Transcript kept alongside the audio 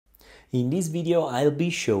In this video, I'll be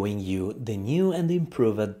showing you the new and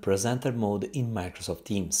improved presenter mode in Microsoft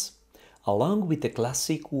Teams. Along with the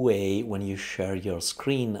classic way when you share your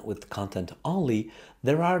screen with content only,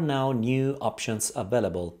 there are now new options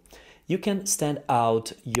available. You can stand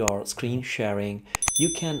out your screen sharing,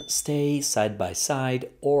 you can stay side by side,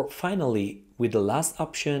 or finally, with the last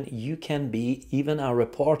option, you can be even a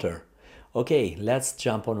reporter. Okay, let's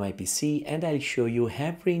jump on my PC and I'll show you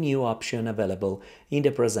every new option available in the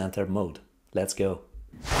presenter mode. Let's go.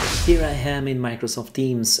 Here I am in Microsoft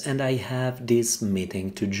Teams and I have this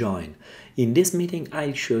meeting to join. In this meeting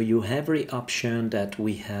I'll show you every option that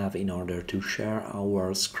we have in order to share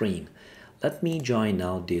our screen. Let me join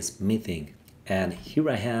now this meeting and here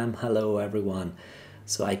I am. Hello everyone.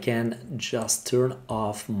 So I can just turn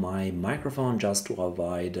off my microphone just to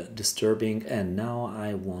avoid disturbing, and now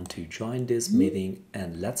I want to join this meeting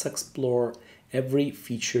and let's explore every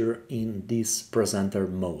feature in this presenter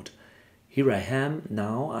mode. Here I am.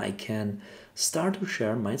 Now I can start to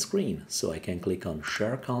share my screen. So I can click on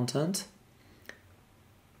share content.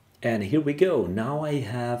 And here we go. Now I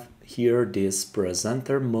have here this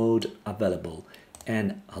presenter mode available.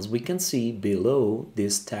 And as we can see below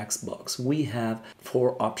this text box, we have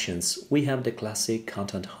four options. We have the classic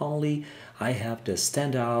content only, I have the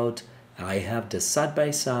standout, I have the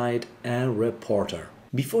side-by-side and reporter.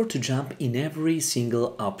 Before to jump in every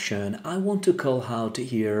single option, I want to call out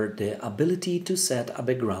here the ability to set a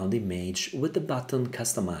background image with the button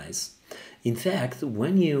Customize. In fact,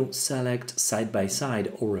 when you select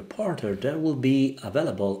side-by-side or reporter, there will be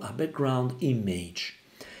available a background image.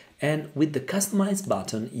 And with the Customize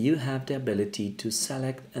button, you have the ability to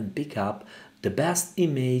select and pick up the best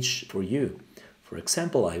image for you. For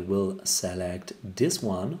example, I will select this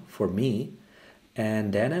one for me,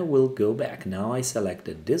 and then I will go back. Now I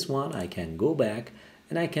selected this one, I can go back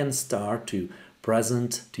and I can start to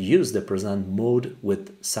use the present mode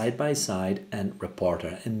with side-by-side and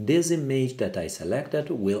reporter, and this image that I selected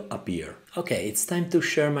will appear. Okay, it's time to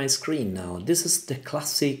share my screen now. This is the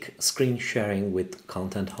classic screen sharing with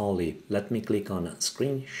content only. Let me click on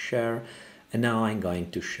screen share and now I'm going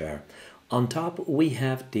to share. On top we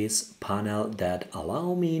have this panel that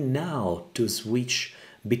allow me now to switch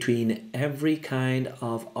between every kind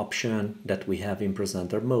of option that we have in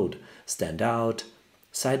presenter mode: standout,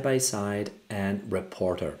 side-by-side and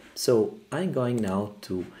reporter. So I'm going now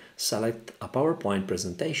to select a PowerPoint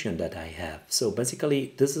presentation that I have. So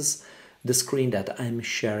basically this is the screen that I'm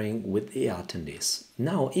sharing with the attendees.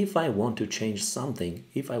 Now if I want to change something,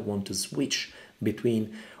 if I want to switch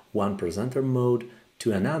between one presenter mode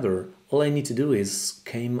to another, all I need to do is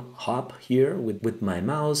come up here with my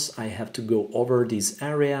mouse. I have to go over this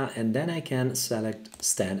area and then I can select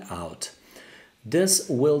stand out. This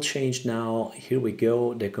will change now. Here we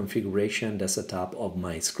go, the configuration, the setup of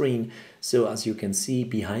my screen. So as you can see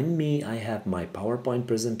behind me, I have my PowerPoint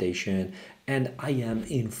presentation and I am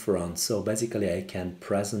in front. So basically I can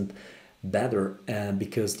present better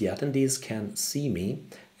because the attendees can see me,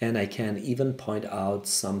 and I can even point out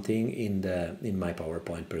something in my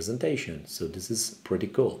PowerPoint presentation. So this is pretty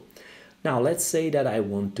cool. Now let's say that I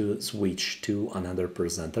want to switch to another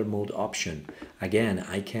presenter mode option. Again,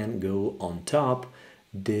 I can go on top,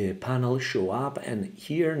 the panel show up, and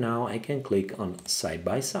here now I can click on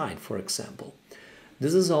side-by-side, for example.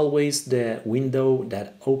 This is always the window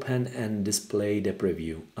that open and display the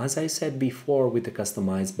preview. As I said before, with the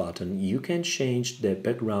Customize button, you can change the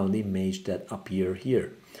background image that appear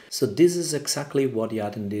here. So this is exactly what the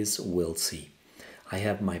attendees will see. I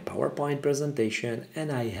have my PowerPoint presentation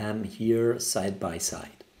and I am here side by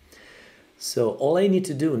side. So all I need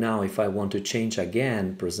to do now, if I want to change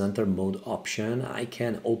again presenter mode option, I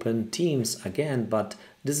can open Teams again, but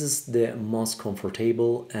this is the most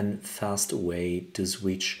comfortable and fast way to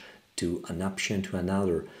switch to an option to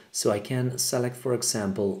another. So I can select, for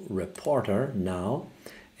example, reporter now,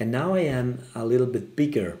 and now I am a little bit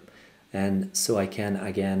bigger, and so I can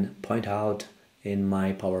again point out in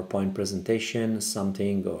my PowerPoint presentation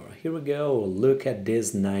something, or here we go, look at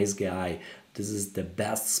this nice guy, this is the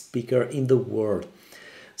best speaker in the world.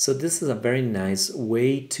 So this is a very nice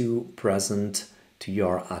way to present to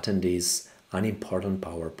your attendees an important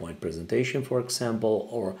PowerPoint presentation, for example,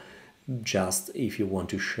 or just if you want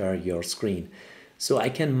to share your screen. So I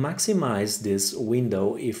can maximize this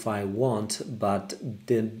window if I want, but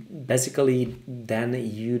basically then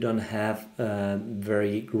you don't have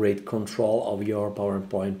very great control of your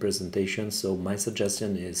PowerPoint presentation. So my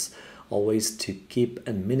suggestion is always to keep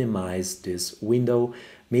and minimize this window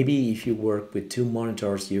Maybe if you work with two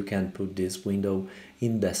monitors, you can put this window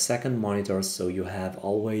in the second monitor so you have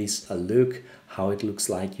always a look how it looks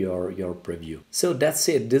like your preview. So that's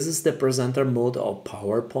it. This is the presenter mode of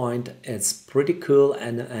PowerPoint. It's pretty cool,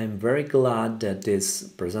 and I'm very glad that this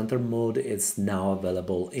presenter mode is now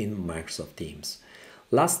available in Microsoft Teams.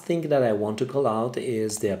 Last thing that I want to call out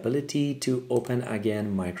is the ability to open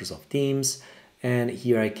again Microsoft Teams, and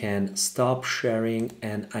here I can stop sharing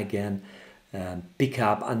and again pick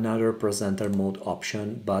up another presenter mode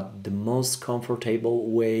option, but the most comfortable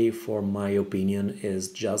way for my opinion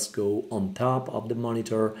is just go on top of the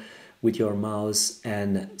monitor with your mouse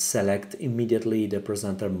and select immediately the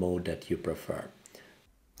presenter mode that you prefer.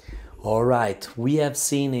 Alright, we have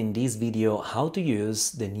seen in this video how to use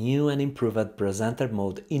the new and improved presenter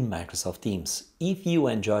mode in Microsoft Teams. If you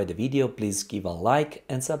enjoyed the video, please give a like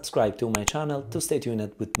and subscribe to my channel to stay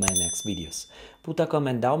tuned with my next videos. Put a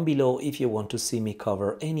comment down below if you want to see me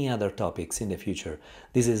cover any other topics in the future.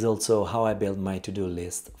 This is also how I build my to-do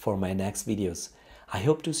list for my next videos. I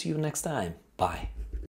hope to see you next time. Bye.